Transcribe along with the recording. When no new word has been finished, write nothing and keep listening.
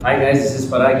Hi guys, this is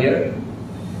Parag here.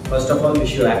 First of all,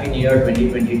 wish you a happy new year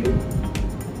 2022.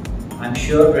 I'm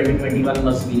sure 2021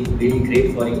 must be really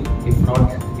great for you. If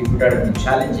not, if it would have been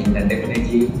challenging, then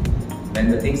definitely when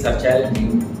the things are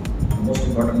challenging, the most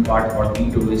important part what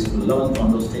we do is to learn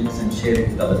from those things and share it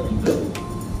with other people.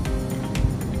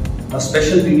 A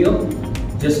special video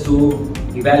just to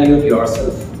evaluate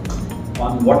yourself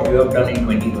on what you have done in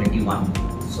 2021.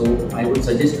 So I would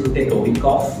suggest you take a week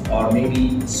off or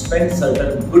maybe spend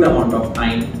certain good amount of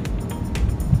time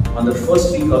on the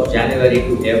first week of January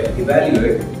to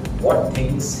evaluate what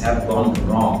things have gone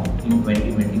wrong in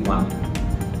 2021.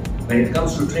 When it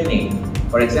comes to training,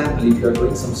 for example, if you are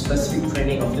doing some specific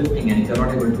training of lifting and if you are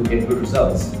not able to get good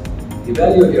results,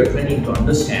 evaluate your training to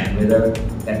understand whether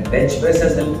that bench press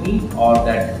has helped me or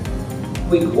that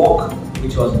quick walk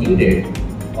which was needed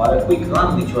or a quick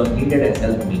run which was needed has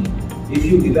helped me. If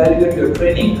you evaluate your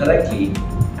training correctly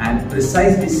and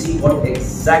precisely see what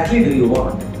exactly do you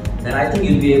want, then I think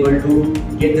you'll be able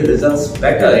to get the results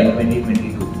better in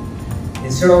 2022.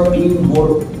 Instead of being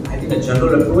more having a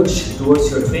general approach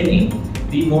towards your training,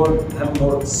 have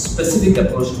more specific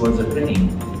approach towards the training.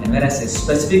 And when I say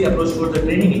specific approach towards the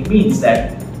training, it means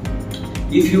that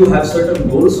if you have certain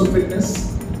goals of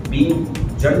fitness, being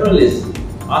general is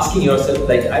asking yourself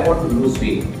like, I want to lose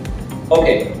weight.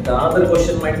 Okay, the other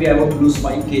question might be I want to lose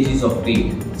 5 kgs of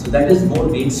weight. So that is more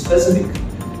being specific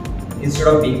instead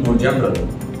of being more general.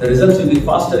 The results will be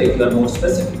faster if you are more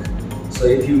specific. So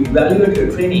if you evaluate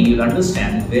your training, you'll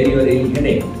understand where you are really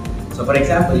heading. So for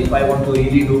example, if I want to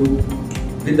really do,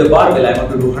 with the barbell, I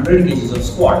want to do 100 kgs of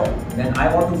squat, then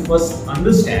I want to first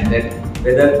understand that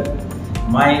whether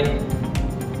my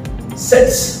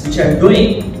sets which I am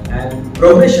doing and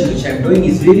progression which I am doing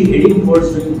is really heading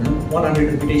towards doing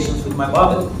 100 repetitions with my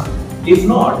barbell. If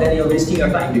not, then you are wasting your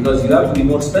time because you have to be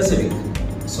more specific.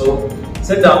 So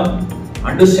sit down,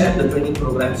 understand the training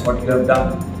programs, what you have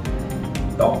done,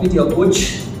 talk with your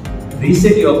coach,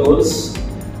 reset your goals,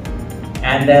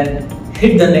 and then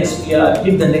hit the next PR,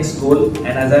 hit the next goal.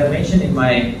 And as I've mentioned in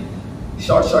my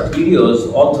short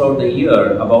videos all throughout the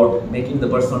year about making the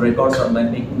personal records or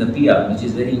making the PR, which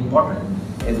is very important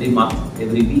every month,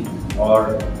 every week,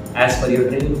 or as per your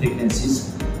training frequencies.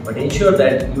 But ensure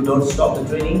that you don't stop the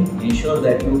training, ensure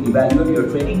that you evaluate your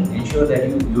training, ensure that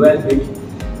you evaluate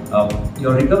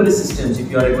your recovery systems. If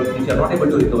you are not able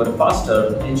to recover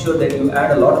faster, ensure that you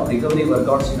add a lot of recovery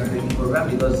workouts in your training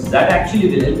program, because that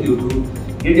actually will help you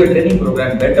to get your training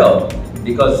program better,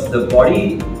 because the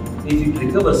body, if it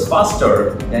recovers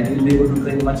faster, then you will be able to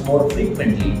train much more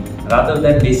frequently rather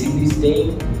than basically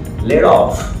staying laid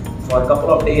off for a couple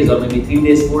of days or maybe 3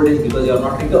 days, 4 days because you are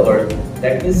not recovered.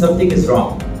 That means something is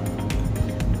wrong.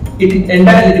 It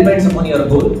entirely depends upon your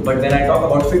goal, but when I talk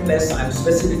about fitness, I am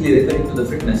specifically referring to the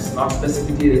fitness, not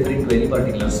specifically referring to any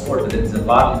particular sport, whether it's a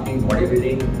powerlifting,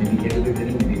 bodybuilding, maybe kettlebell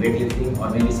training, maybe weightlifting, or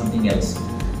maybe something else.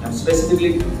 I am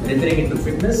specifically referring to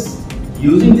fitness,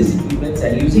 using these equipments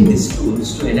and using these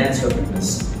tools to enhance your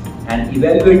fitness and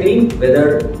evaluating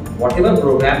whether whatever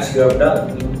programs you have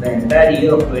done in the entire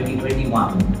year of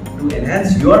 2021 to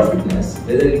enhance your fitness,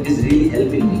 whether it is really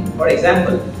helping me. For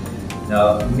example,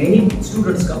 many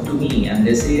students come to me and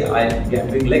they say, I am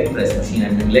doing leg press machine, I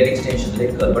am doing leg extension,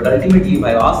 leg curl, but ultimately if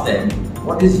I ask them,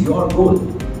 what is your goal?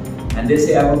 And they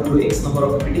say, I want to do X number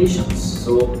of repetitions.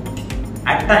 So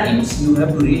at times you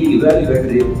have to really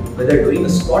evaluate whether doing a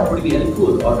squat would be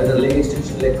helpful or whether leg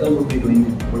extension, leg curl would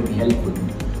be helpful.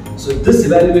 So this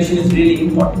evaluation is really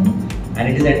important, and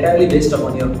it is entirely based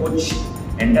upon your coach,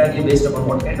 entirely based upon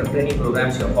what kind of training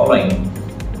programs you are following.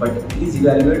 But please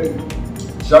evaluate,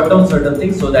 jot down certain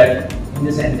things so that in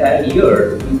this entire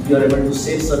year, if you are able to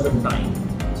save certain time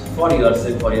for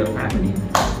yourself, for your family,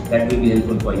 that will be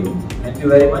helpful for you. Thank you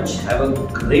very much. Have a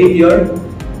great year,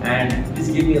 and please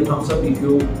give me a thumbs up if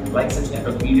you like such kind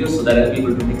of videos so that I'll be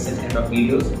able to make such kind of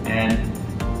videos. And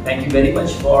thank you very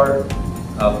much for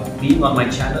being on my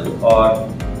channel,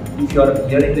 or if you are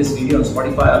hearing this video on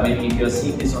Spotify, or maybe if you are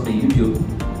seeing this on the YouTube.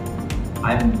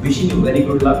 I'm wishing you very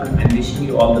good luck and wishing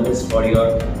you all the best for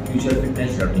your future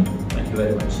fitness journey. Thank you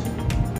very much.